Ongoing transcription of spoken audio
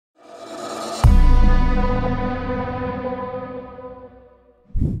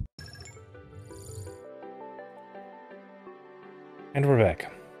And we're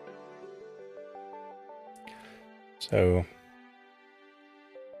back. So,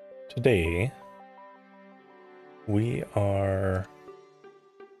 today, we're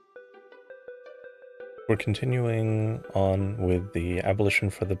continuing on with the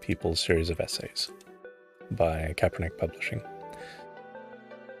Abolition for the People series of essays by Kaepernick Publishing.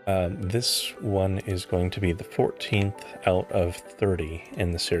 This one is going to be the 14th out of 30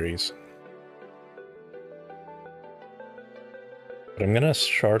 in the series. But I'm going to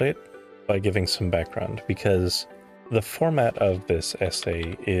start it by giving some background, because the format of this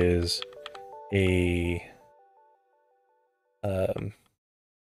essay is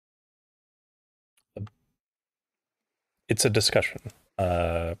it's a discussion,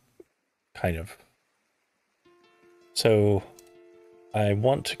 kind of. So I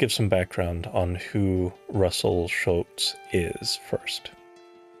want to give some background on who Russell Shoatz is first,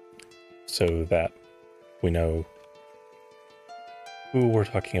 so that we know who we're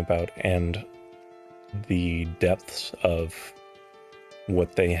talking about and the depths of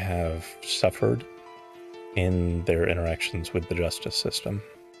what they have suffered in their interactions with the justice system.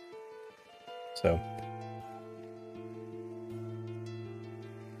 So,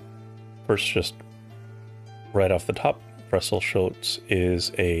 first, just right off the top, Russell Shoatz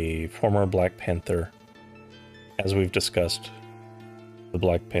is a former Black Panther. As we've discussed, the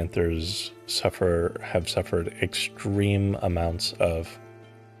Black Panthers have suffered extreme amounts of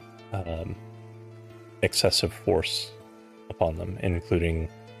excessive force upon them, including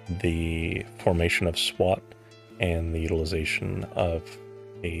the formation of SWAT and the utilization of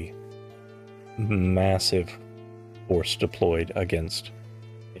a massive force deployed against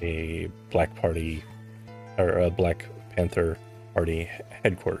a Black Panther Party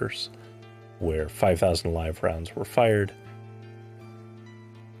headquarters, where 5,000 live rounds were fired,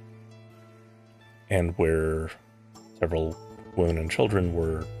 and where several women and children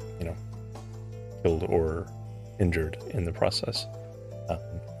were, killed or injured in the process.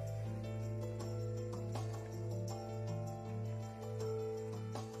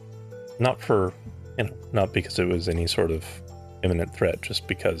 Not because it was any sort of imminent threat, just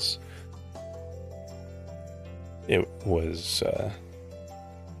because it was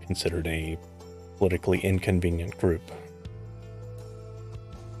considered a politically inconvenient group.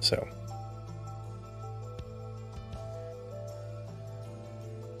 So,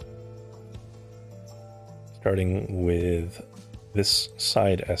 starting with this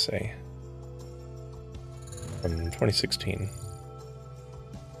side essay from 2016.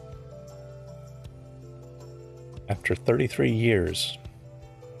 After 33 years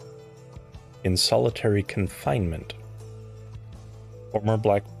in solitary confinement, former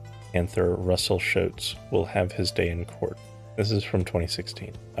Black Panther Russell Shoatz will have his day in court. This is from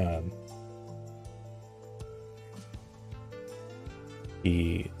 2016.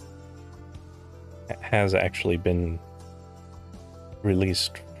 He has actually been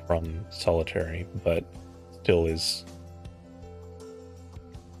released from solitary, but still is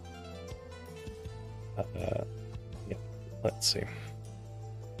let's see.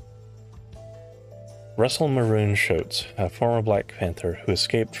 Russell Maroon Shoatz, a former Black Panther who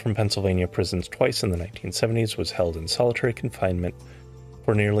escaped from Pennsylvania prisons twice in the 1970s, was held in solitary confinement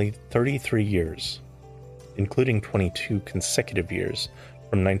for nearly 33 years, including 22 consecutive years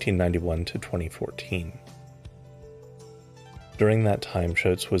from 1991 to 2014. During that time,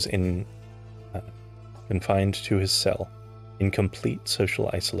 Shoatz was confined to his cell in complete social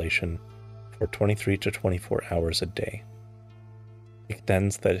isolation for 23 to 24 hours a day. He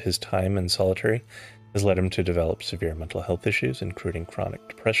contends that his time in solitary has led him to develop severe mental health issues, including chronic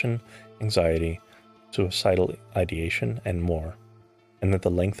depression, anxiety, suicidal ideation, and more, and that the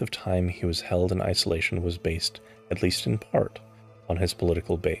length of time he was held in isolation was based, at least in part, on his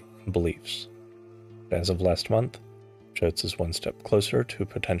political beliefs. But as of last month, Shoatz is one step closer to a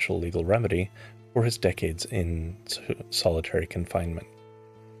potential legal remedy for his decades in solitary confinement.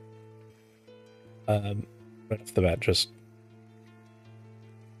 Right off the bat, just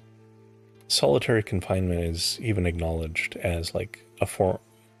solitary confinement is even acknowledged as like a form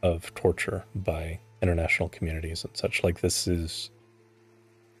of torture by international communities and such. Like,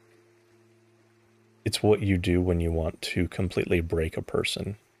 it's what you do when you want to completely break a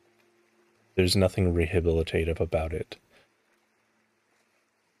person. There's nothing rehabilitative about it.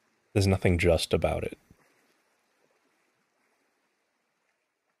 There's nothing just about it.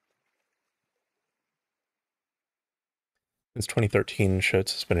 Since 2013,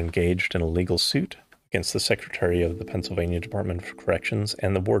 Shoatz has been engaged in a legal suit against the Secretary of the Pennsylvania Department of Corrections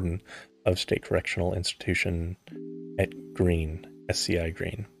and the Warden of State Correctional Institution at Green, SCI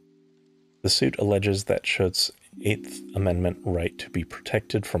Green. The suit alleges that Shoatz Eighth Amendment right to be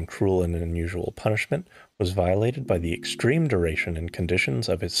protected from cruel and unusual punishment was violated by the extreme duration and conditions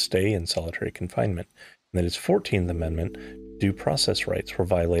of his stay in solitary confinement, and that his 14th Amendment due process rights were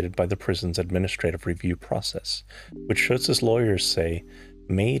violated by the prison's administrative review process, which Shoatz's lawyers say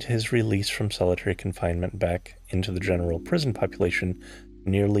made his release from solitary confinement back into the general prison population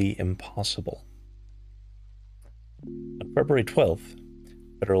nearly impossible. On February 12th,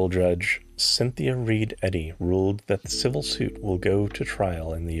 federal judge Cynthia Reed Eddy ruled that the civil suit will go to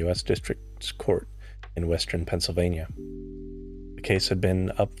trial in the U.S. District Court in western Pennsylvania. The case had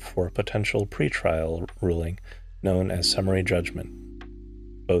been up for a potential pretrial ruling known as summary judgment.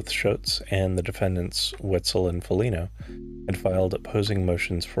 Both Shoatz and the defendants Wetzel and Foligno had filed opposing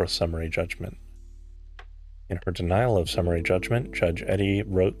motions for a summary judgment. In her denial of summary judgment, Judge Eddy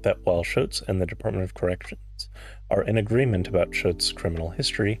wrote that while Shoatz and the Department of Corrections are in agreement about Shoatz's criminal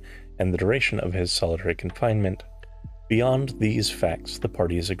history and the duration of his solitary confinement, beyond these facts, the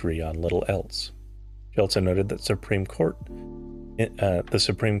parties agree on little else. She also noted that the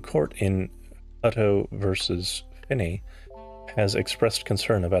Supreme Court in Hutto versus Finney has expressed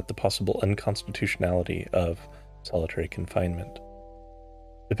concern about the possible unconstitutionality of solitary confinement,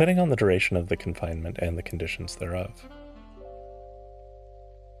 depending on the duration of the confinement and the conditions thereof.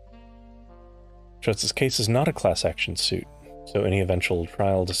 Shoatz's case is not a class action suit, so any eventual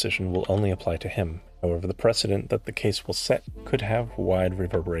trial decision will only apply to him. However, the precedent that the case will set could have wide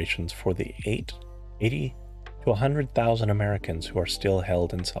reverberations for the 80 to 100,000 Americans who are still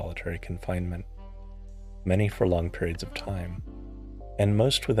held in solitary confinement, many for long periods of time, and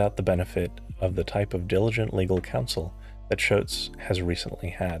most without the benefit of the type of diligent legal counsel that Shoatz has recently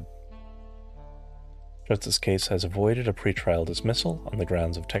had. Shoatz's case has avoided a pretrial dismissal on the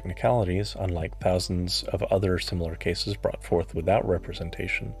grounds of technicalities, unlike thousands of other similar cases brought forth without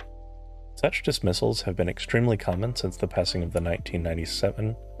representation. Such dismissals have been extremely common since the passing of the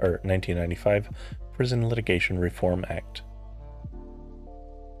 1995 Prison Litigation Reform Act,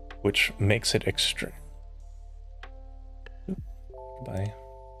 which makes it extreme. Goodbye.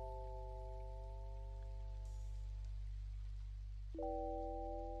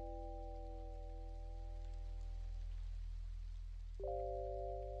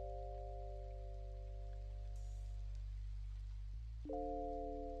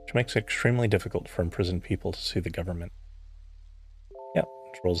 Which makes it extremely difficult for imprisoned people to sue the government. Yep,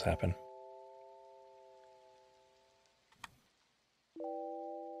 trolls happen.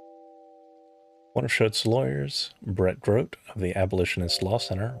 One of Shoatz's lawyers, Brett Grote of the Abolitionist Law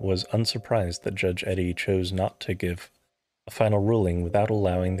Center, was unsurprised that Judge Eddy chose not to give a final ruling without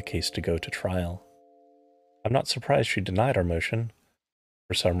allowing the case to go to trial. "I'm not surprised she denied our motion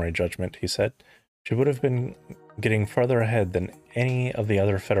for summary judgment," he said. "She would have been getting farther ahead than any of the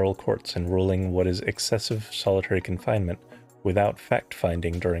other federal courts in ruling what is excessive solitary confinement without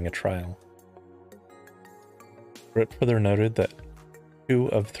fact-finding during a trial." Grote further noted that 2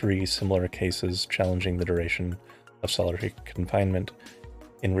 of 3 similar cases challenging the duration of solitary confinement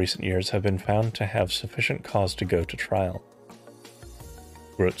in recent years have been found to have sufficient cause to go to trial.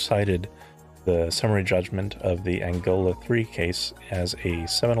 Grote cited the summary judgment of the Angola 3 case as a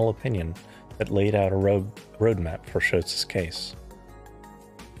seminal opinion that laid out a roadmap for Shoatz's case.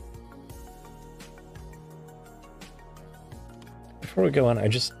 Before we go on, I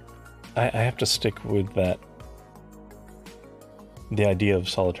have to stick with that, the idea of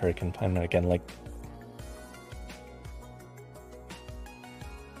solitary confinement again. Like,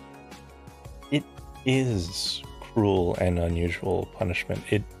 it is cruel and unusual punishment.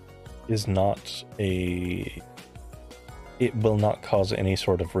 It is not it will not cause any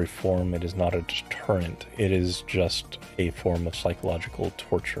sort of reform. It is not a deterrent. It is just a form of psychological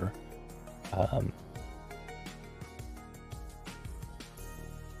torture.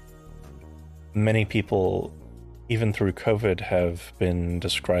 Many people, even through COVID, have been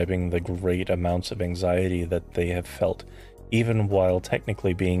describing the great amounts of anxiety that they have felt, even while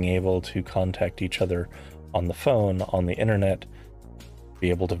technically being able to contact each other on the phone, on the internet,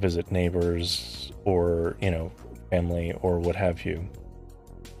 be able to visit neighbors or, family or what have you.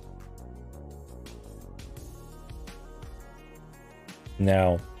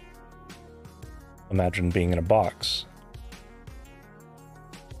 Now, imagine being in a box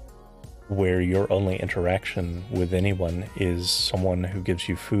where your only interaction with anyone is someone who gives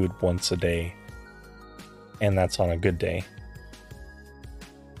you food once a day, and that's on a good day.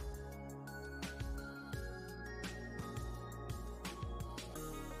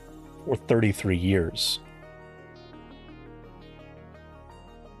 For 33 years.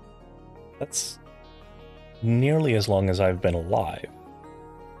 That's nearly as long as I've been alive.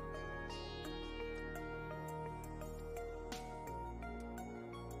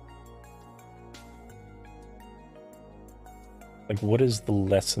 Like, what is the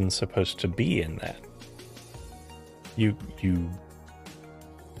lesson supposed to be in that? I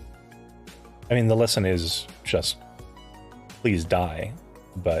mean, the lesson is just, please die,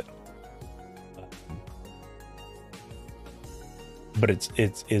 but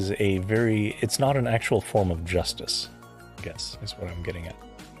it's not an actual form of justice, I guess, is what I'm getting at.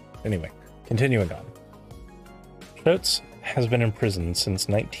 Anyway, continuing on. Shoatz has been in prison since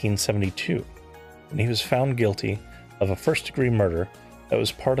 1972, and he was found guilty of a first-degree murder that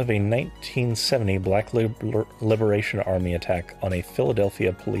was part of a 1970 Black Liberation Army attack on a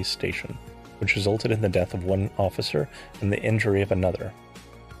Philadelphia police station, which resulted in the death of one officer and the injury of another.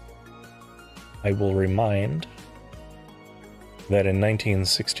 I will remind that in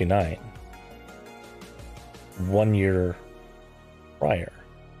 1969, 1 year prior,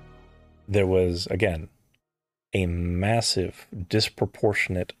 there was, again, a massive,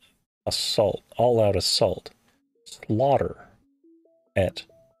 disproportionate assault, all-out assault, slaughter at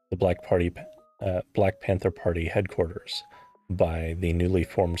the Black Panther Party headquarters by the newly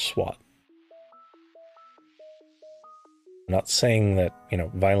formed SWAT. I'm not saying that,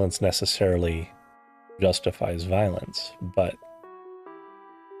 violence necessarily justifies violence, but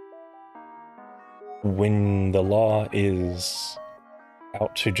when the law is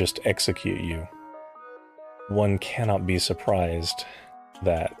out to just execute you, one cannot be surprised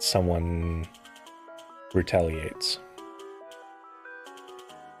that someone retaliates.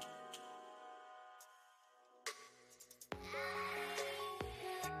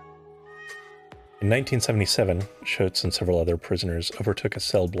 In 1977, Shoatz and several other prisoners overtook a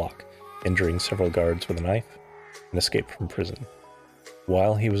cell block, injuring several guards with a knife, and escaped from prison.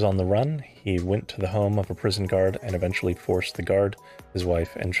 While he was on the run, he went to the home of a prison guard and eventually forced the guard, his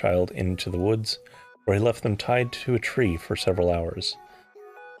wife, and child into the woods, where he left them tied to a tree for several hours.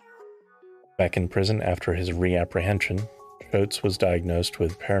 Back in prison after his reapprehension, Shoatz was diagnosed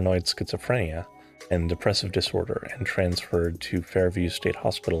with paranoid schizophrenia and depressive disorder and transferred to Fairview State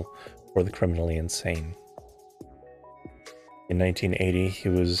Hospital for the criminally insane. In 1980, he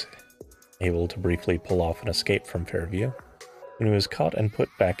was able to briefly pull off an escape from Fairview. When he was caught and put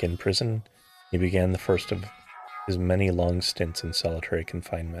back in prison, he began the first of his many long stints in solitary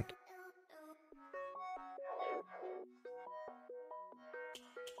confinement.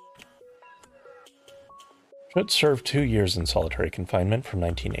 Shoatz served 2 years in solitary confinement from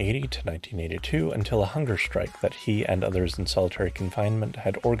 1980 to 1982 until a hunger strike that he and others in solitary confinement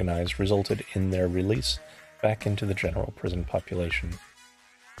had organized resulted in their release back into the general prison population.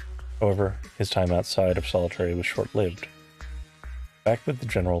 However, his time outside of solitary was short-lived. Back with the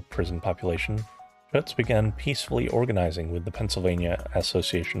general prison population, Shoatz began peacefully organizing with the Pennsylvania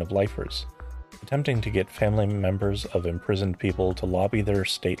Association of Lifers, attempting to get family members of imprisoned people to lobby their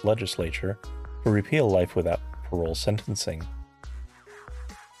state legislature to repeal life without parole sentencing.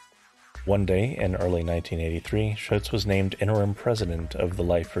 One day in early 1983, Shoatz was named interim president of the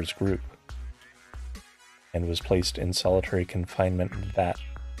Lifers group and was placed in solitary confinement that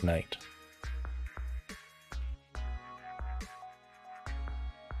night.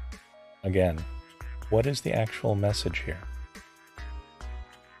 Again, what is the actual message here?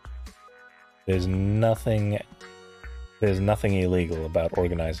 There's nothing illegal about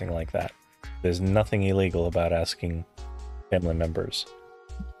organizing like that. There's nothing illegal about asking family members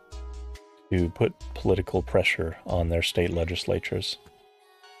to put political pressure on their state legislatures.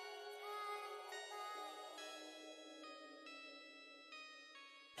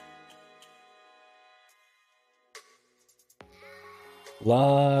 A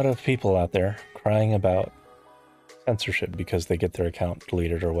lot of people out there crying about censorship because they get their account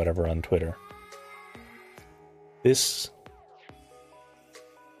deleted or whatever on Twitter. This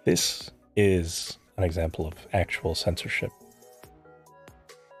is an example of actual censorship.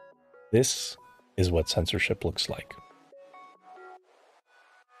 This is what censorship looks like.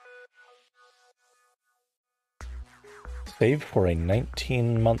 Save for a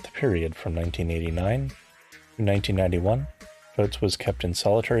 19-month period from 1989 to 1991, Shoatz was kept in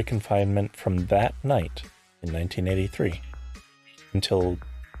solitary confinement from that night in 1983 until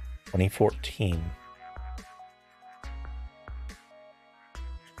 2014.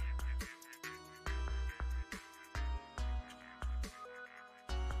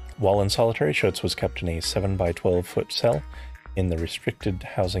 While in solitary, Shoatz was kept in a 7 by 12 foot cell in the restricted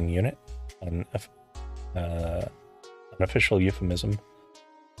housing unit, an official euphemism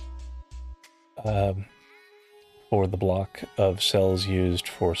for the block of cells used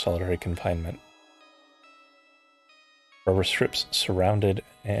for solitary confinement. Rubber strips surrounded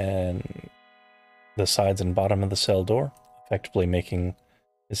and the sides and bottom of the cell door, effectively making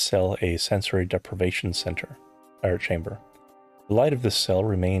his cell a sensory deprivation chamber. The light of this cell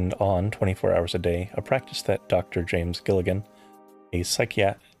remained on 24 hours a day, a practice that Dr. James Gilligan, a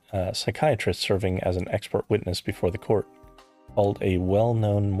psychiatrist serving as an expert witness before the court, called a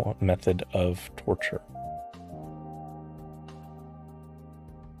well-known method of torture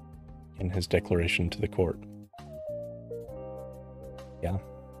in his declaration to the court. Yeah.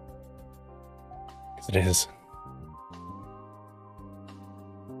 Because it is.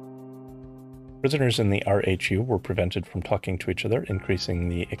 Prisoners in the RHU were prevented from talking to each other, increasing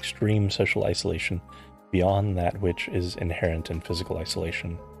the extreme social isolation beyond that which is inherent in physical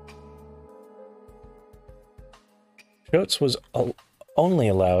isolation. Shoatz was only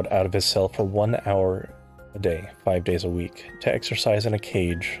allowed out of his cell for 1 hour a day, 5 days a week, to exercise in a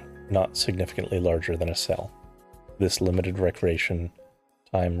cage not significantly larger than a cell. This limited recreation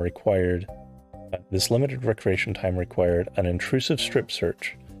time required an intrusive strip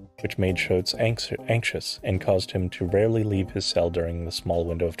search, which made Shoatz anxious and caused him to rarely leave his cell during the small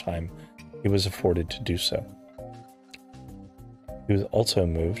window of time he was afforded to do so. He was also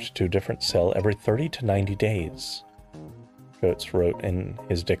moved to a different cell every 30 to 90 days. Shoatz wrote in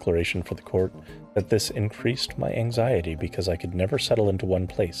his declaration for the court that this increased my anxiety because I could never settle into one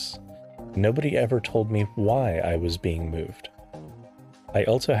place. Nobody ever told me why I was being moved. I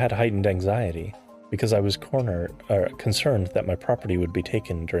also had heightened anxiety because I was concerned that my property would be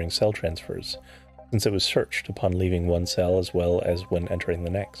taken during cell transfers, since it was searched upon leaving one cell as well as when entering the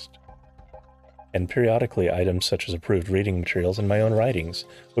next. And periodically items such as approved reading materials and my own writings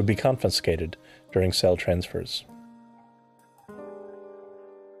would be confiscated during cell transfers.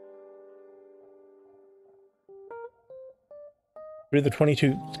 Through the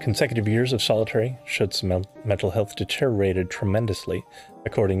 22 consecutive years of solitary, Shoatz's mental health deteriorated tremendously,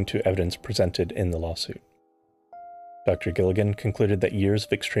 according to evidence presented in the lawsuit. Dr. Gilligan concluded that years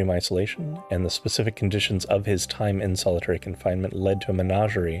of extreme isolation and the specific conditions of his time in solitary confinement led to a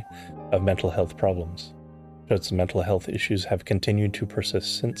menagerie of mental health problems. Shoatz's mental health issues have continued to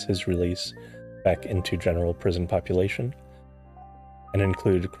persist since his release back into general prison population and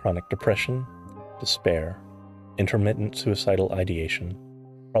include chronic depression, despair, intermittent suicidal ideation,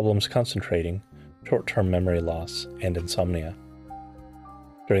 problems concentrating, short-term memory loss, and insomnia.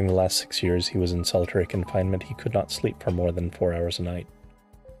 During the last 6 years he was in solitary confinement, he could not sleep for more than 4 hours a night.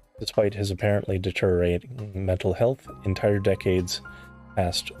 Despite his apparently deteriorating mental health, entire decades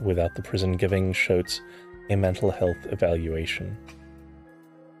passed without the prison giving Shoatz a mental health evaluation.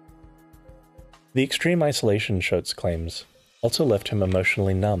 The extreme isolation, Shoatz claims, also left him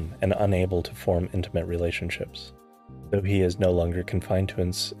emotionally numb and unable to form intimate relationships. Though he is no longer confined to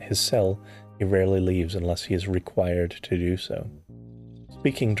his cell, he rarely leaves unless he is required to do so.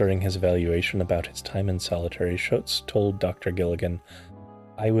 Speaking during his evaluation about his time in solitary, Shoatz told Dr. Gilligan,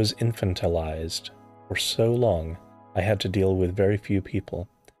 "I was infantilized. For so long, I had to deal with very few people.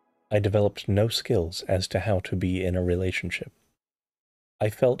 I developed no skills as to how to be in a relationship. I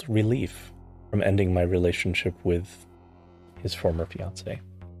felt relief from ending my relationship with his former fiancée.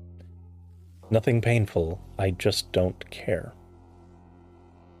 Nothing painful, I just don't care."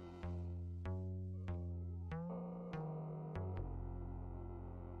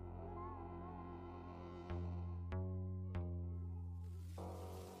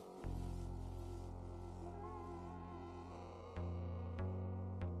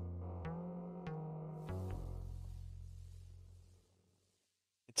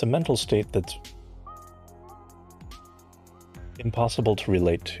 It's a mental state that's impossible to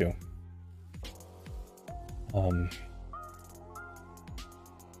relate to.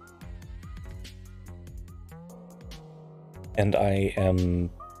 And I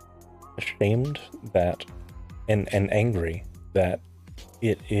am ashamed that, and angry that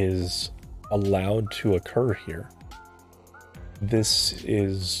it is allowed to occur here. This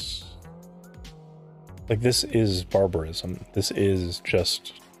is barbarism. This is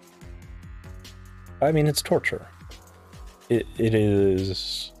just, I mean, it's torture. It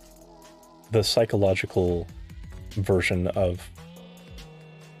is the psychological version of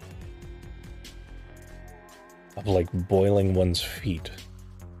like boiling one's feet.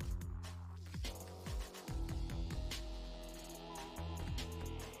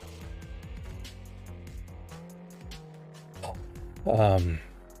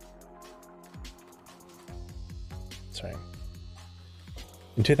 Sorry.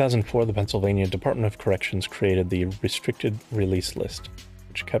 In 2004, the Pennsylvania Department of Corrections created the Restricted Release List,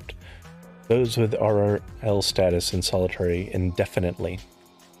 which kept those with RRL status in solitary indefinitely.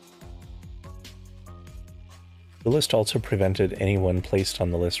 The list also prevented anyone placed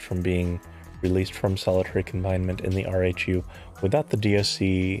on the list from being released from solitary confinement in the RHU without the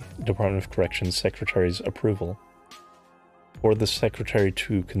DOC Department of Corrections Secretary's approval. For the secretary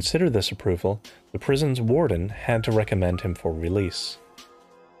to consider this approval, the prison's warden had to recommend him for release.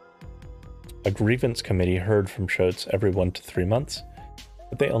 A grievance committee heard from Shoatz every 1 to 3 months,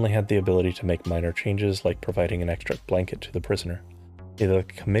 but they only had the ability to make minor changes like providing an extra blanket to the prisoner. Neither the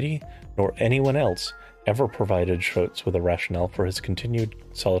committee nor anyone else ever provided Shoatz with a rationale for his continued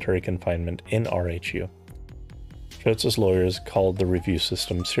solitary confinement in RHU. Shoatz's lawyers called the review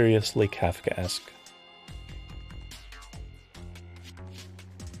system seriously Kafkaesque.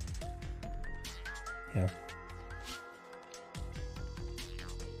 Yeah.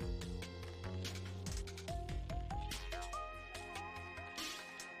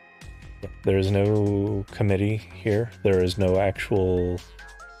 There is no committee here. There is no actual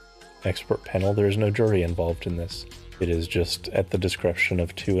expert panel. There is no jury involved in this. It is just at the discretion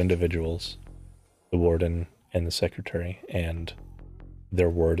of 2 individuals, the warden and the secretary, and their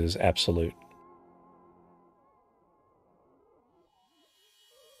word is absolute.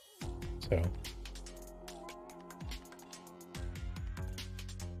 So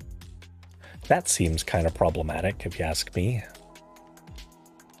that seems kind of problematic, if you ask me.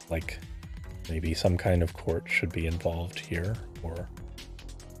 Like, maybe some kind of court should be involved here, or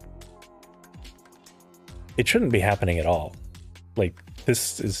it shouldn't be happening at all. Like,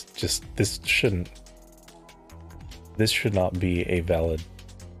 this should not be a valid,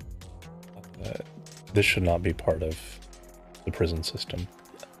 this should not be part of the prison system.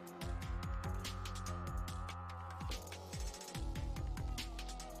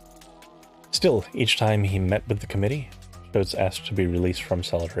 Still, each time he met with the committee, Shoatz asked to be released from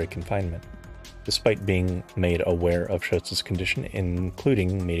solitary confinement. Despite being made aware of Shoatz's condition,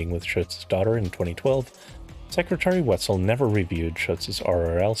 including meeting with Shoatz's daughter in 2012, Secretary Wetzel never reviewed Shoatz's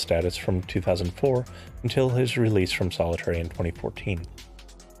RRL status from 2004 until his release from solitary in 2014.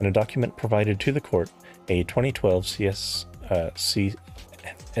 In a document provided to the court, a 2012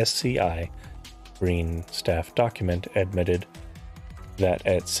 SCI Green staff document admitted that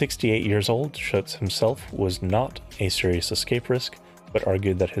at 68 years old, Shoatz himself was not a serious escape risk, but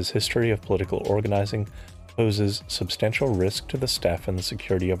argued that his history of political organizing poses substantial risk to the staff and the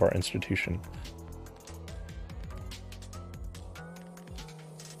security of our institution.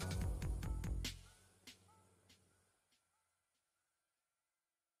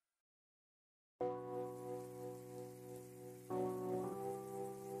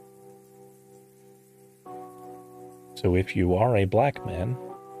 So if you are a black man,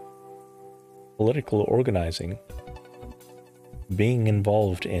 political organizing, being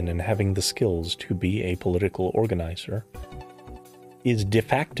involved in and having the skills to be a political organizer, is de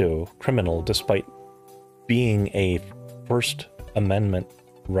facto criminal despite being a First Amendment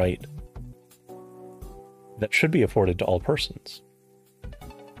right that should be afforded to all persons.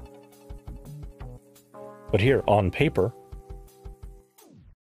 But here, on paper,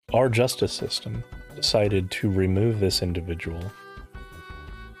 our justice system decided to remove this individual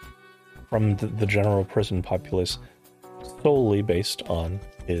from the general prison populace solely based on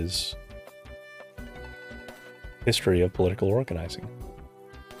his history of political organizing.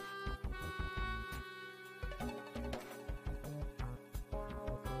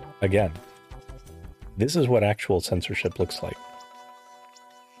 Again, this is what actual censorship looks like.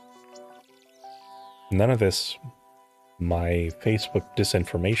 None of this, my Facebook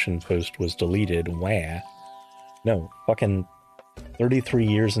disinformation post was deleted, wah. No, fucking 33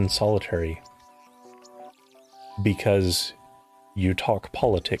 years in solitary because you talk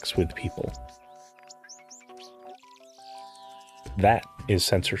politics with people. That is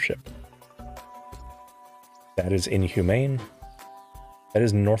censorship. That is inhumane. That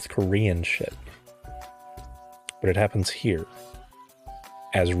is North Korean shit. But it happens here.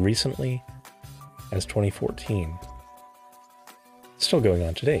 As recently as 2014. It's still going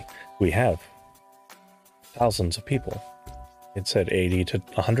on today. We have thousands of people. It said 80 to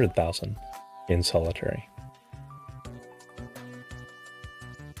 100,000 in solitary.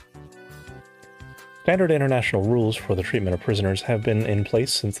 Standard international rules for the treatment of prisoners have been in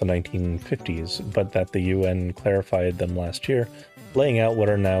place since the 1950s, but that the UN clarified them last year, laying out what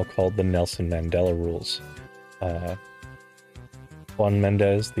are now called the Nelson Mandela rules. Juan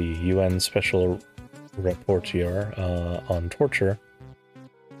Mendez, the UN Special Rapporteur on torture,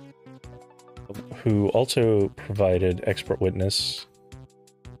 who also provided expert witness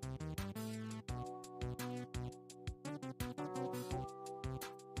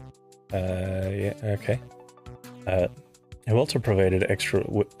who also provided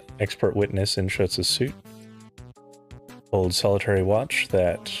expert witness in Shoatz's suit, holds solitary watch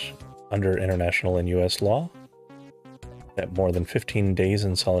that, under international and U.S. law, that more than 15 days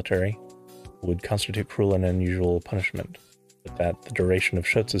in solitary would constitute cruel and unusual punishment. but that the duration of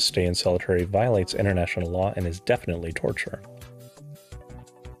Shoatz's stay in solitary violates international law and is definitely torture.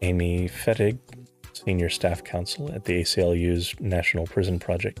 Amy Fettig, Senior Staff Counsel at the ACLU's National Prison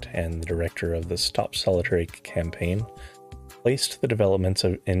Project and the director of the Stop Solitary campaign, placed the developments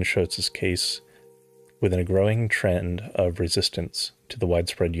in Shoatz's case within a growing trend of resistance to the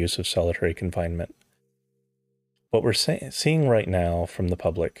widespread use of solitary confinement. What we're seeing right now from the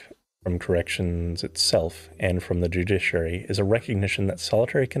public, from corrections itself, and from the judiciary is a recognition that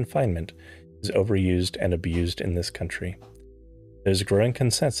solitary confinement is overused and abused in this country. There's a growing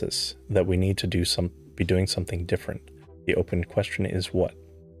consensus that we need to be doing something different. The open question is what?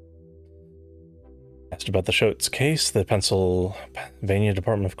 Asked about the Shoatz case, the Pennsylvania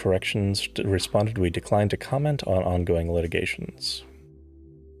Department of Corrections responded, "We declined to comment on ongoing litigations."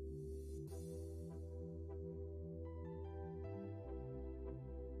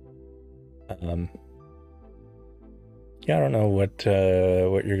 Yeah, I don't know what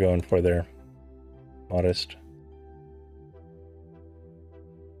you're going for there, Modest.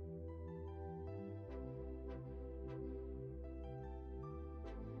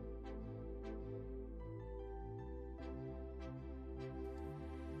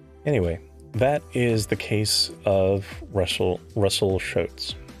 Anyway, that is the case of Russell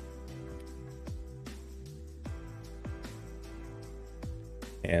Shoatz.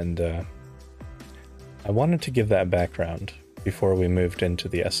 And I wanted to give that background before we moved into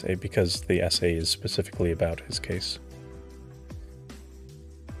the essay, because the essay is specifically about his case.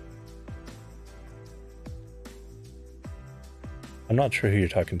 I'm not sure who you're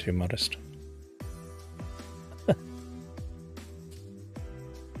talking to, Modest.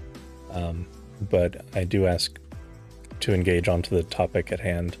 But I do ask to engage onto the topic at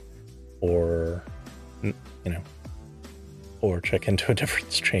hand, or, or check into a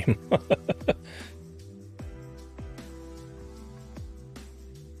different stream.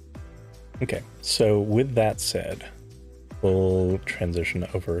 Okay, so with that said, we'll transition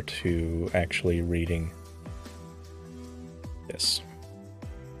over to actually reading this.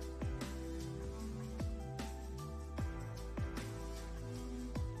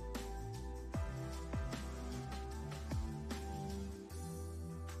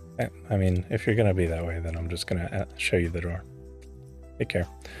 I mean, if you're going to be that way, then I'm just going to show you the door. Take care.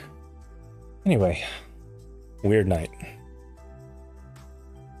 Anyway, weird night.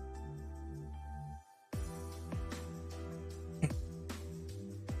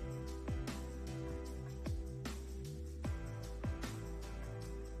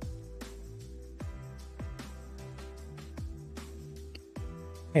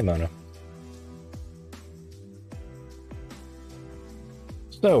 Hey, Mona.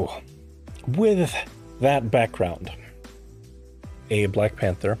 So, with that background, a Black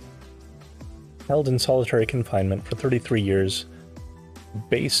Panther held in solitary confinement for 33 years,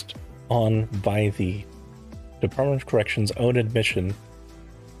 based on, by the Department of Corrections' own admission,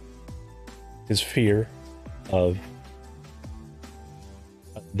 their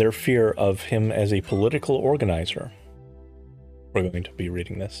fear of him as a political organizer. We're going to be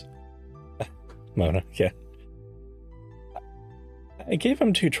reading this. Mona, yeah. I gave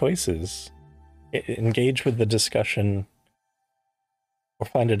him two choices. Engage with the discussion or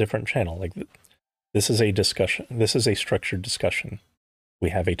find a different channel. Like, this is a discussion. This is a structured discussion. We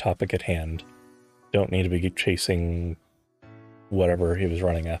have a topic at hand. Don't need to be chasing whatever he was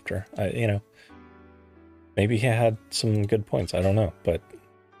running after. Maybe he had some good points. I don't know, but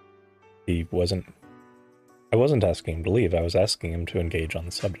I wasn't asking him to leave. I was asking him to engage on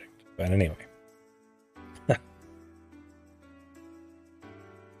the subject. But anyway.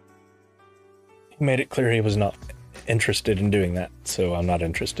 He made it clear he was not interested in doing that, so I'm not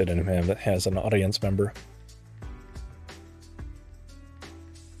interested in him as an audience member.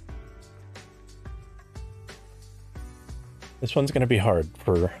 This one's going to be hard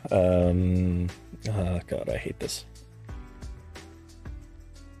for, God, I hate this.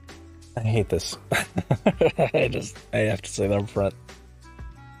 I hate this. I have to say that up front.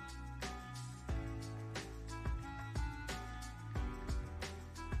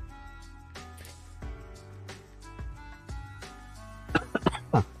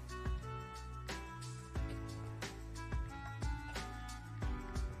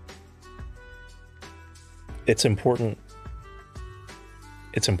 It's important.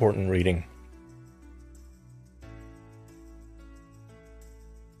 It's important reading.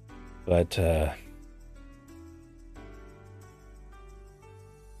 But I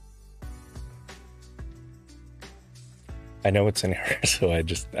know it's in here, so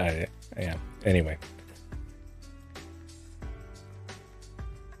yeah. Anyway.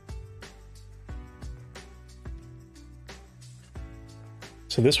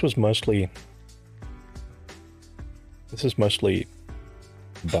 So this is mostly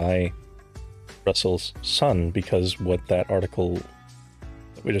by Russell's son, because what that article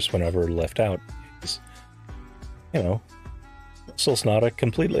that we just went over left out is, Russell's not a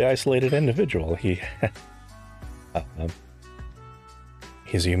completely isolated individual. He's a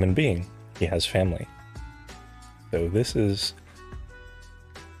human being. He has family. So this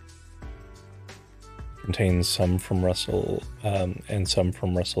contains some from Russell and some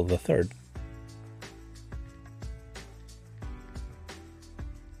from Russell III.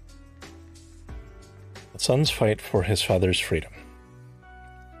 The son's fight for his father's freedom.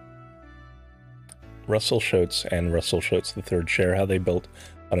 Russell Shoatz and Russell Shoatz III share how they built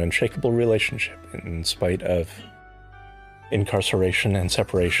an unshakable relationship in spite of incarceration and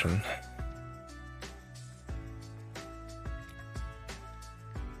separation.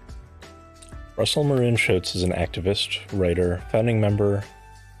 Russell Maroon Shoatz is an activist, writer, founding member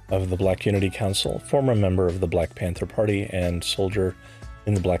of the Black Unity Council, former member of the Black Panther Party, and soldier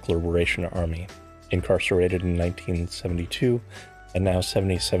in the Black Liberation Army. Incarcerated in 1972 and now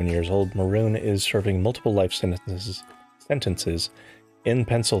 77 years old, Maroon is serving multiple life sentences in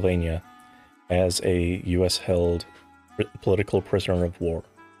Pennsylvania as a U.S.-held political prisoner of war.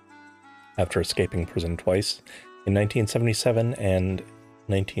 After escaping prison twice, in 1977 and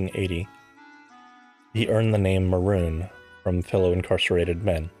 1980, he earned the name Maroon from fellow incarcerated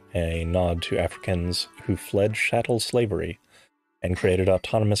men, a nod to Africans who fled chattel slavery and created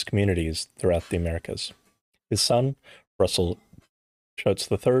autonomous communities throughout the Americas. His son, Russell Shoatz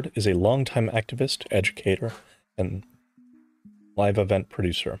III, is a longtime activist, educator, and live event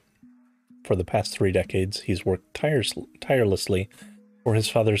producer. For the past 3 decades, he's worked tirelessly for his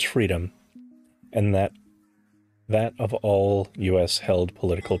father's freedom and that of all U.S.-held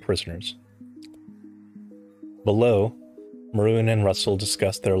political prisoners. Below, Maroon and Russell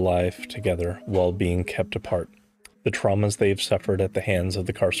discuss their life together while being kept apart, the traumas they've suffered at the hands of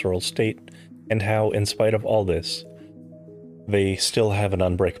the carceral state, and how, in spite of all this, they still have an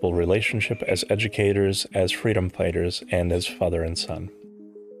unbreakable relationship as educators, as freedom fighters, and as father and son.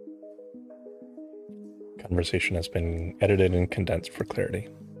 Conversation has been edited and condensed for clarity.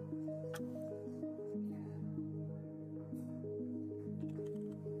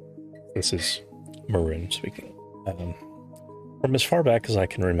 This is Maroon speaking. From as far back as I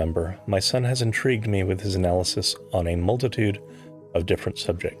can remember, my son has intrigued me with his analysis on a multitude of different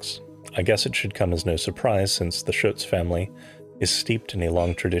subjects. I guess it should come as no surprise, since the Shoatz family is steeped in a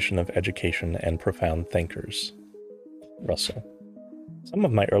long tradition of education and profound thinkers. Russell. Some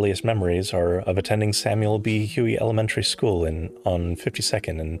of my earliest memories are of attending Samuel B. Huey Elementary School on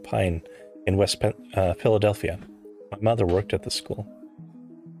 52nd and Pine in West Philadelphia. My mother worked at the school.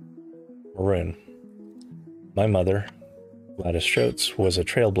 Maroon. My mother, Gladys Shoatz, was a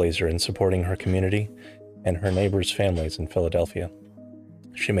trailblazer in supporting her community and her neighbors' families in Philadelphia.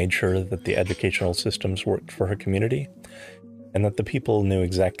 She made sure that the educational systems worked for her community and that the people knew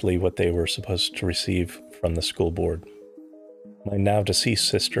exactly what they were supposed to receive from the school board. My now deceased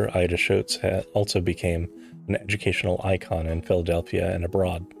sister, Ida Shoatz, also became an educational icon in Philadelphia and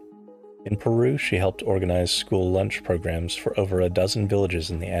abroad. In Peru, she helped organize school lunch programs for over a dozen villages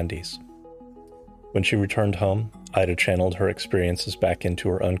in the Andes. When she returned home, Ida channeled her experiences back into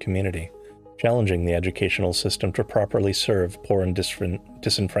her own community, challenging the educational system to properly serve poor and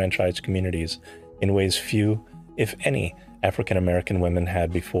disenfranchised communities in ways few, if any, African American women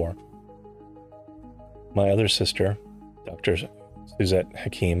had before. My other sister, Dr. Suzette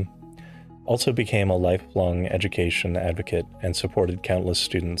Hakim, also became a lifelong education advocate and supported countless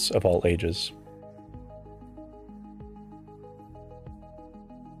students of all ages.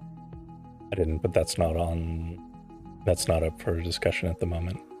 I didn't, but that's not up for discussion at the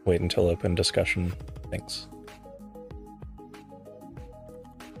moment. Wait until open discussion. Thanks.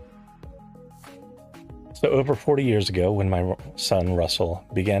 So over 40 years ago, when my son Russell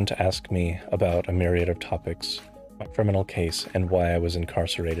began to ask me about a myriad of topics, my criminal case and why I was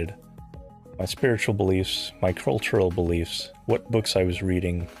incarcerated, my spiritual beliefs, my cultural beliefs, what books I was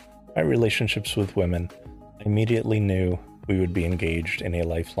reading, my relationships with women, I immediately knew we would be engaged in a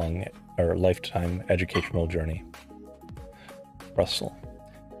lifetime educational journey. Russell.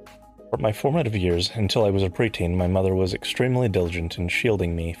 For my formative years, until I was a preteen, my mother was extremely diligent in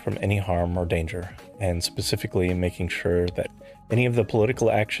shielding me from any harm or danger, and specifically making sure that any of the political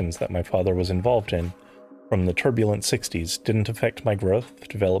actions that my father was involved in from the turbulent 60s didn't affect my growth,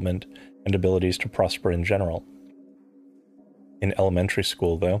 development, and abilities to prosper in general. In elementary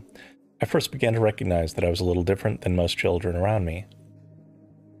school, though, I first began to recognize that I was a little different than most children around me.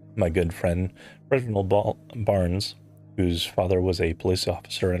 My good friend, Reginald Barnes, whose father was a police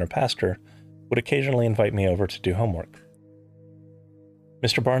officer and a pastor, would occasionally invite me over to do homework.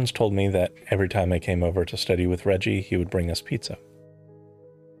 Mr. Barnes told me that every time I came over to study with Reggie, he would bring us pizza.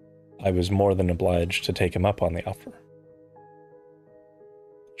 I was more than obliged to take him up on the offer.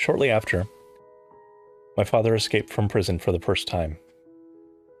 Shortly after, my father escaped from prison for the first time.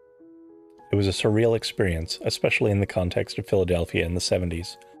 It was a surreal experience, especially in the context of Philadelphia in the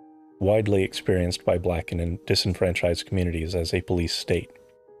 70s, widely experienced by Black and disenfranchised communities as a police state.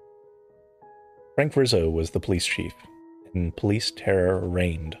 Frank Rizzo was the police chief, and police terror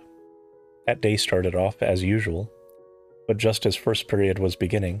reigned. That day started off as usual, but just as first period was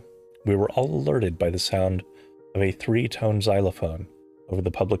beginning, we were all alerted by the sound of a 3-tone xylophone over the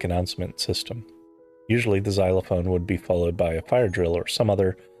public announcement system. Usually the xylophone would be followed by a fire drill or some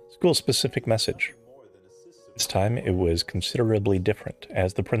other school-specific message. This time it was considerably different,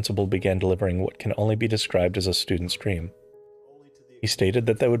 as the principal began delivering what can only be described as a student's dream. He stated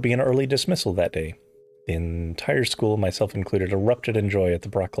that there would be an early dismissal that day. The entire school, myself included, erupted in joy at the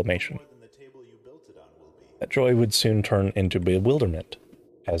proclamation. That joy would soon turn into bewilderment.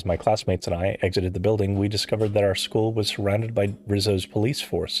 As my classmates and I exited the building, we discovered that our school was surrounded by Rizzo's police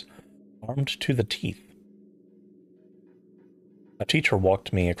force, armed to the teeth. A teacher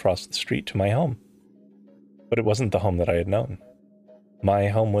walked me across the street to my home, but it wasn't the home that I had known. My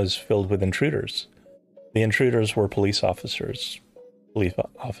home was filled with intruders. The intruders were police officers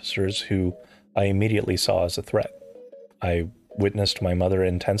who I immediately saw as a threat. I witnessed my mother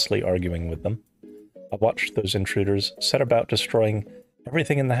intensely arguing with them. I watched those intruders set about destroying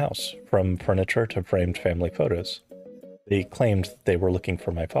everything in the house, from furniture to framed family photos. They claimed that they were looking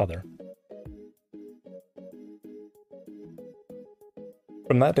for my father.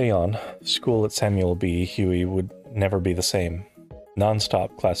 From that day on, school at Samuel B. Huey would never be the same.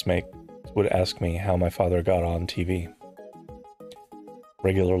 Non-stop classmates would ask me how my father got on TV.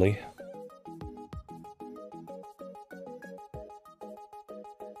 Regularly,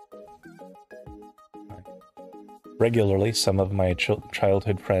 some of my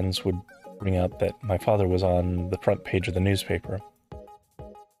childhood friends would bring up that my father was on the front page of the newspaper.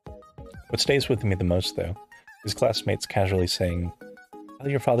 What stays with me the most, though, is classmates casually saying, "Tell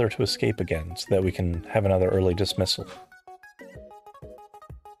your father to escape again so that we can have another early dismissal."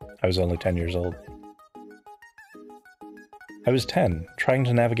 I was only 10 years old. I was 10, trying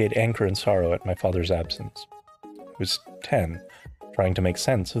to navigate anger and sorrow at my father's absence. I was 10, trying to make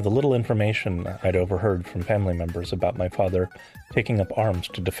sense of the little information I'd overheard from family members about my father taking up arms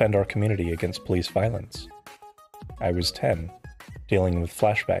to defend our community against police violence. I was 10, dealing with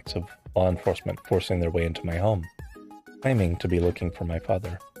flashbacks of law enforcement forcing their way into my home, claiming to be looking for my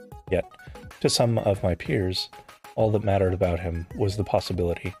father. Yet, to some of my peers, all that mattered about him was the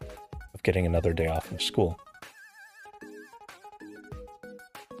possibility of getting another day off of school.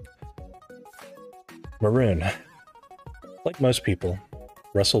 Maroon. Like most people,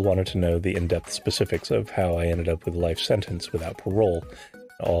 Russell wanted to know the in-depth specifics of how I ended up with a life sentence without parole,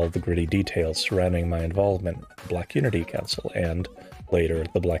 all the gritty details surrounding my involvement with the Black Unity Council and, later,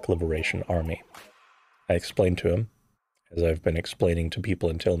 the Black Liberation Army. I explained to him, as I've been explaining to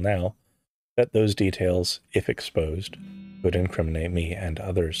people until now, that those details, if exposed, would incriminate me and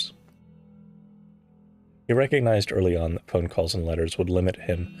others. He recognized early on that phone calls and letters would limit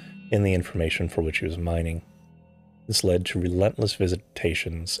him in the information for which he was mining. This led to relentless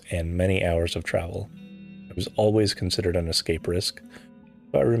visitations and many hours of travel. I was always considered an escape risk,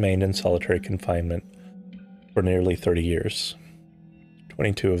 so I remained in solitary confinement for nearly 30 years,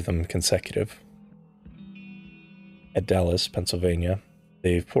 22 of them consecutive. At Dallas, Pennsylvania,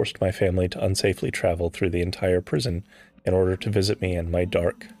 they forced my family to unsafely travel through the entire prison in order to visit me in my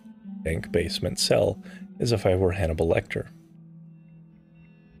dark, dank basement cell as if I were Hannibal Lecter.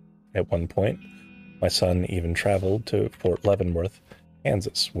 At one point, my son even traveled to Fort Leavenworth,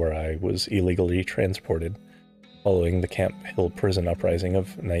 Kansas, where I was illegally transported following the Camp Hill prison uprising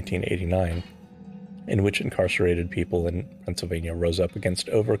of 1989, in which incarcerated people in Pennsylvania rose up against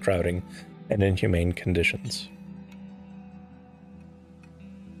overcrowding and inhumane conditions.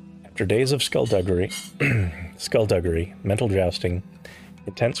 After days of skullduggery, mental jousting,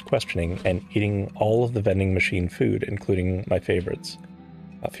 intense questioning, and eating all of the vending machine food, including my favorites,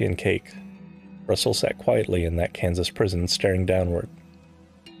 coffee and cake, Russell sat quietly in that Kansas prison, staring downward,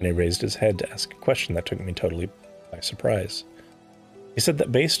 and he raised his head to ask a question that took me totally by surprise. He said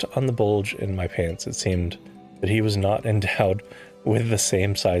that based on the bulge in my pants, it seemed that he was not endowed with the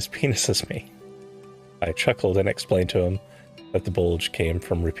same size penis as me. I chuckled and explained to him that the bulge came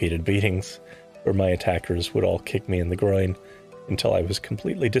from repeated beatings, where my attackers would all kick me in the groin until I was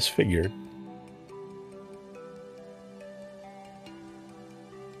completely disfigured.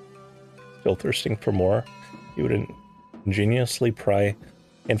 still thirsting for more, he would ingeniously pry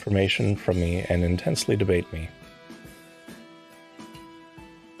information from me and intensely debate me.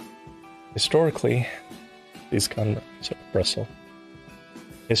 Historically, these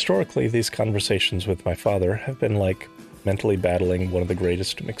conversations with my father have been like mentally battling one of the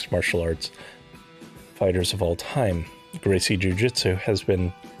greatest mixed martial arts fighters of all time. Gracie Jiu-Jitsu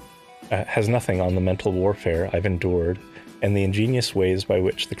has nothing on the mental warfare I've endured and the ingenious ways by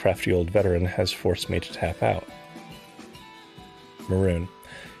which the crafty old veteran has forced me to tap out. Maroon.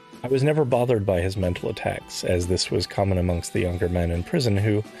 I was never bothered by his mental attacks, as this was common amongst the younger men in prison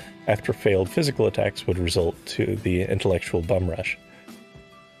who, after failed physical attacks, would result to the intellectual bum rush.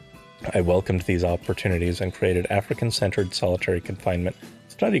 I welcomed these opportunities and created African-centered solitary confinement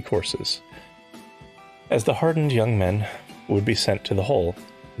study courses. As the hardened young men would be sent to the hole,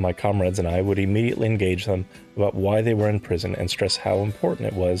 my comrades and I would immediately engage them about why they were in prison and stress how important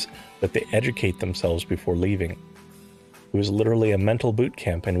it was that they educate themselves before leaving. It was literally a mental boot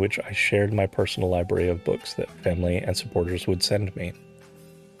camp in which I shared my personal library of books that family and supporters would send me.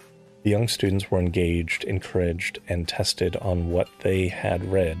 The young students were engaged, encouraged, and tested on what they had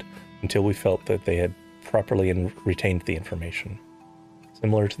read until we felt that they had properly retained the information.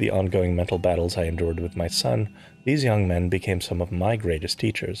 Similar to the ongoing mental battles I endured with my son, these young men became some of my greatest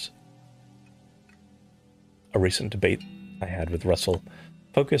teachers. A recent debate I had with Russell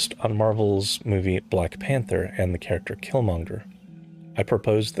focused on Marvel's movie Black Panther and the character Killmonger. I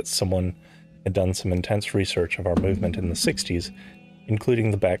proposed that someone had done some intense research of our movement in the 60s,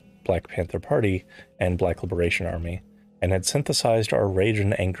 including the Black Panther Party and Black Liberation Army, and had synthesized our rage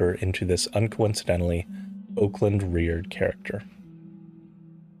and anger into this uncoincidentally Oakland-reared character.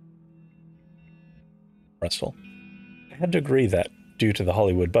 Russell. I had to agree that, due to the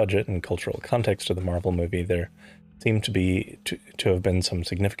Hollywood budget and cultural context of the Marvel movie, there seemed to have been some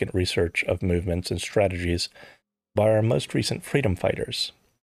significant research of movements and strategies by our most recent freedom fighters.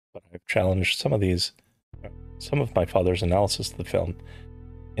 But I've challenged some of my father's analysis of the film,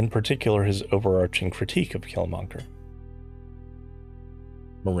 in particular his overarching critique of Killmonger.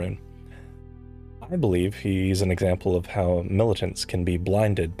 Maroon. I believe he's an example of how militants can be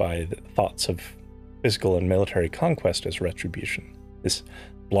blinded by the thoughts of physical and military conquest as retribution, this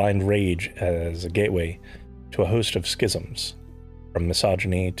blind rage as a gateway to a host of schisms, from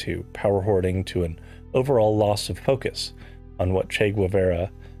misogyny to power hoarding to an overall loss of focus on what Che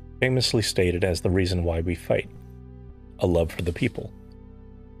Guevara famously stated as the reason why we fight: a love for the people.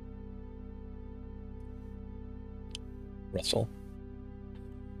 Russell.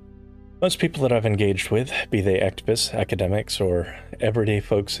 Most people that I've engaged with, be they activists, academics, or everyday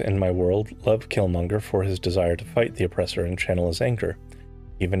folks in my world, love Killmonger for his desire to fight the oppressor and channel his anger,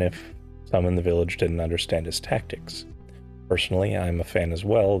 even if some in the village didn't understand his tactics. Personally, I'm a fan as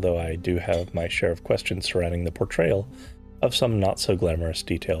well, though I do have my share of questions surrounding the portrayal of some not-so-glamorous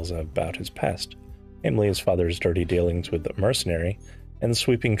details about his past, namely his father's dirty dealings with the mercenary and the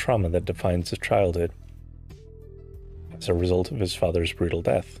sweeping trauma that defines his childhood as a result of his father's brutal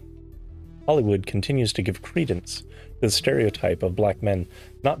death. Hollywood continues to give credence to the stereotype of black men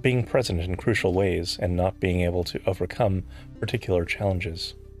not being present in crucial ways and not being able to overcome particular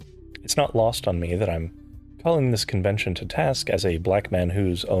challenges. It's not lost on me that I'm calling this convention to task as a black man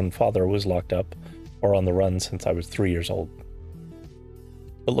whose own father was locked up or on the run since I was 3 years old.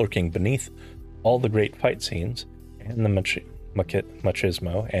 But lurking beneath all the great fight scenes and the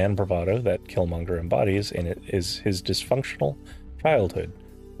machismo and bravado that Killmonger embodies in it is his dysfunctional childhood,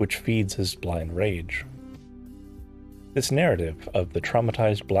 which feeds his blind rage. This narrative of the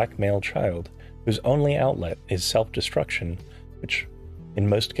traumatized black male child whose only outlet is self-destruction, which in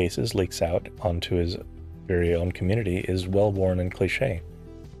most cases leaks out onto his very own community, is well-worn and cliché.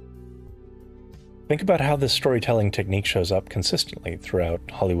 Think about how this storytelling technique shows up consistently throughout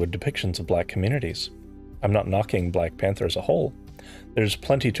Hollywood depictions of black communities. I'm not knocking Black Panther as a whole. There's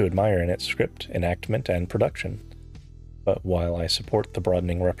plenty to admire in its script, enactment, and production. But while I support the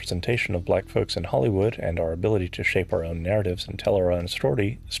broadening representation of black folks in Hollywood and our ability to shape our own narratives and tell our own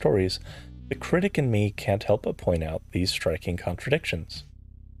stories, the critic in me can't help but point out these striking contradictions.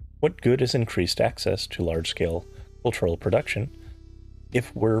 What good is increased access to large-scale cultural production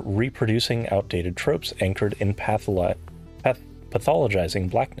if we're reproducing outdated tropes anchored in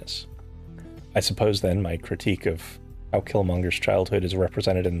pathologizing blackness? I suppose then my critique of how Killmonger's childhood is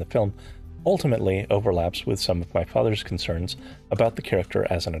represented in the film ultimately overlaps with some of my father's concerns about the character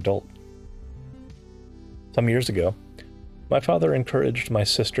as an adult. Some years ago, my father encouraged my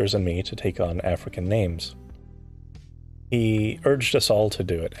sisters and me to take on African names. He urged us all to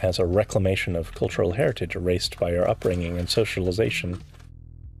do it as a reclamation of cultural heritage erased by our upbringing and socialization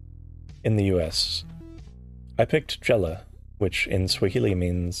in the US. I picked Jella, which in Swahili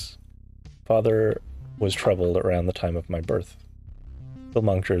means father was troubled around the time of my birth.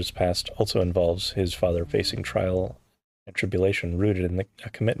 Killmonger's past also involves his father facing trial and tribulation rooted in a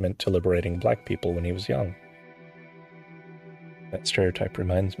commitment to liberating black people when he was young. That stereotype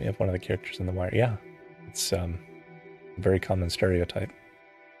reminds me of one of the characters in The Wire. Yeah, it's a very common stereotype.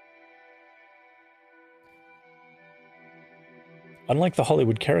 Unlike the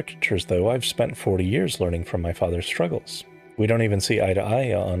Hollywood caricatures, though, I've spent 40 years learning from my father's struggles. We don't even see eye to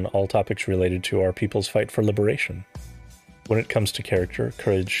eye on all topics related to our people's fight for liberation. When it comes to character,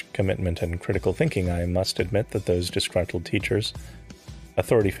 courage, commitment, and critical thinking, I must admit that those disgruntled teachers,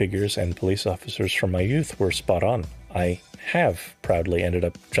 authority figures, and police officers from my youth were spot on. I have proudly ended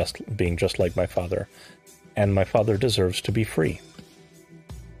up being just like my father, and my father deserves to be free.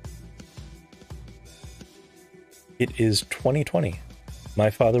 It is 2020. My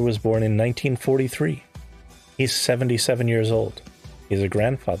father was born in 1943. He's 77 years old. He's a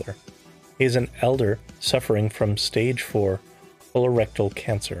grandfather. He's an elder suffering from stage 4 colorectal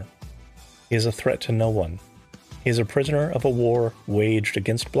cancer. He is a threat to no one. He is a prisoner of a war waged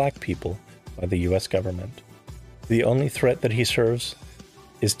against black people by the US government. The only threat that he serves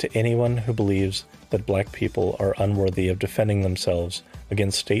is to anyone who believes that black people are unworthy of defending themselves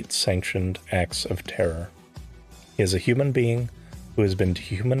against state-sanctioned acts of terror. He is a human being who has been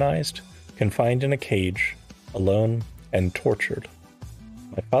dehumanized, confined in a cage, alone, and tortured.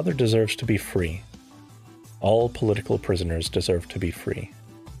 My father deserves to be free. All political prisoners deserve to be free.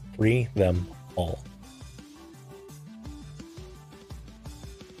 Free them all.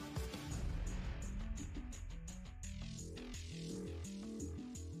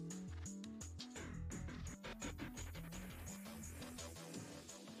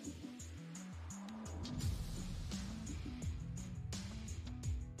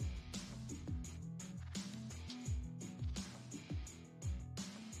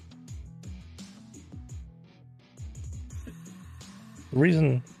 The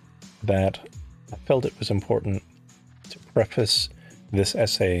reason that I felt it was important to preface this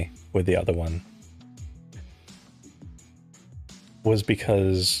essay with the other one was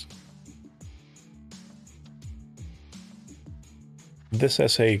because this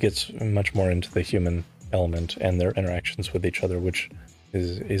essay gets much more into the human element and their interactions with each other, which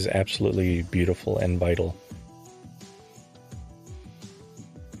is absolutely beautiful and vital.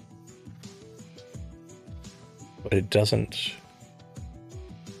 But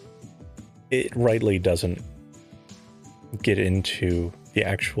it rightly doesn't get into the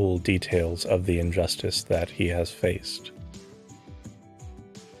actual details of the injustice that he has faced.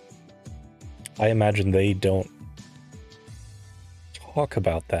 I imagine they don't talk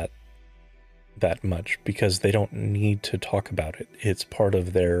about that much because they don't need to talk about it. It's part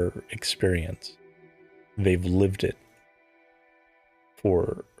of their experience. They've lived it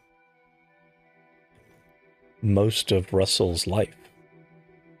for most of Russell's life.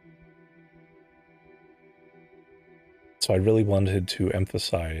 So I really wanted to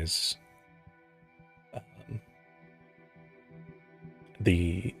emphasize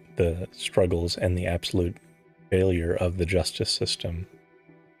the struggles and the absolute failure of the justice system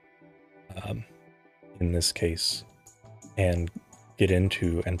in this case, and get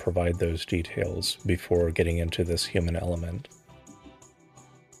into and provide those details before getting into this human element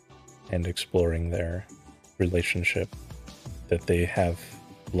and exploring their relationship that they have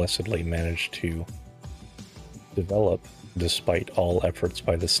blessedly managed to develop despite all efforts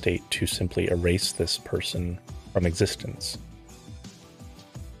by the state to simply erase this person from existence.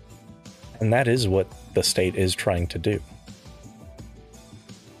 And that is what the state is trying to do,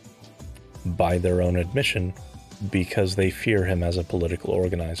 by their own admission, because they fear him as a political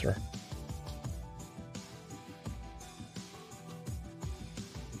organizer.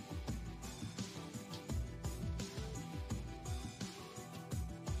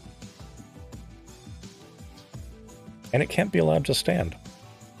 And it can't be allowed to stand.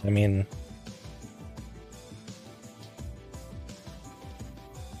 I mean,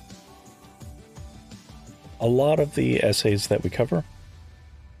 a lot of the essays that we cover,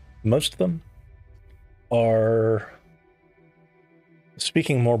 most of them are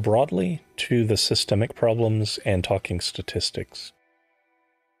speaking more broadly to the systemic problems and talking statistics.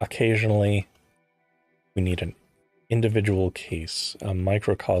 Occasionally, we need an individual case, a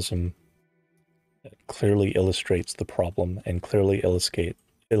microcosm that clearly illustrates the problem and clearly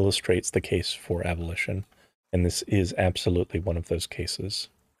illustrates the case for abolition. And this is absolutely one of those cases.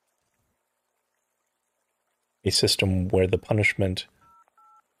 A system where the punishment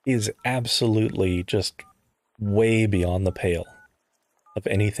is absolutely just way beyond the pale. of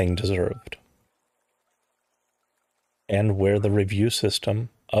anything deserved, and where the review system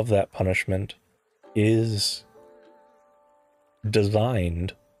of that punishment is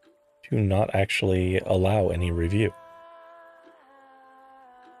designed to not actually allow any review.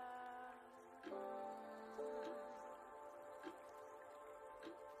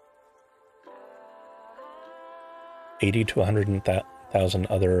 $80,000 to 100,000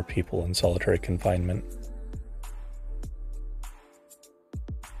 other people in solitary confinement.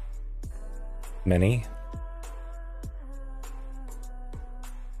 Many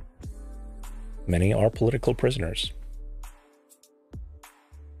are political prisoners.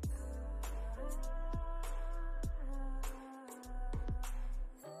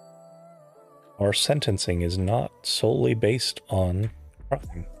 Our sentencing is not solely based on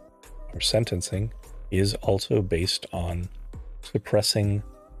crime. Our sentencing is also based on suppressing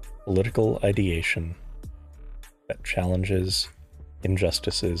political ideation that challenges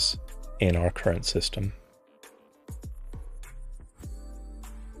injustices in our current system.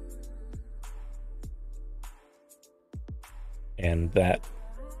 And that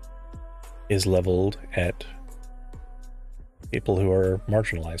is leveled at people who are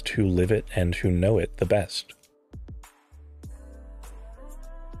marginalized, who live it and who know it the best.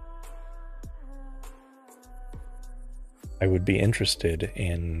 I would be interested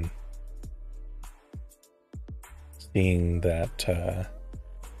in seeing that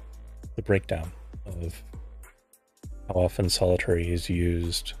the breakdown of how often solitary is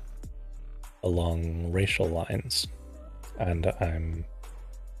used along racial lines. And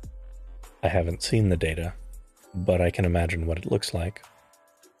I haven't seen the data, but I can imagine what it looks like.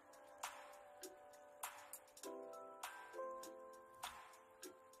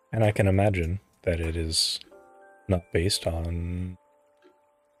 And I can imagine that it is not based on,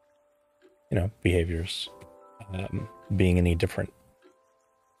 behaviors being any different.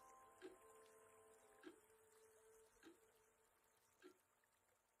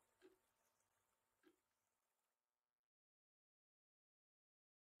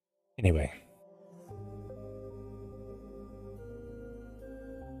 Anyway.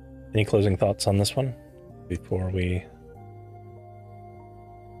 Any closing thoughts on this one before we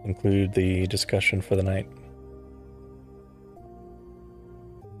conclude the discussion for the night?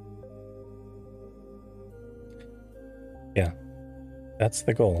 Yeah, that's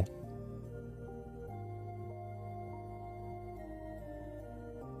the goal.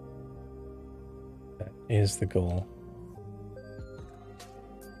 That is the goal.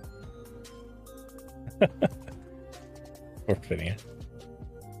 Poor Phineas.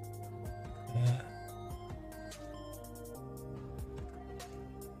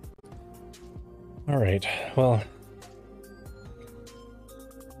 All right, well,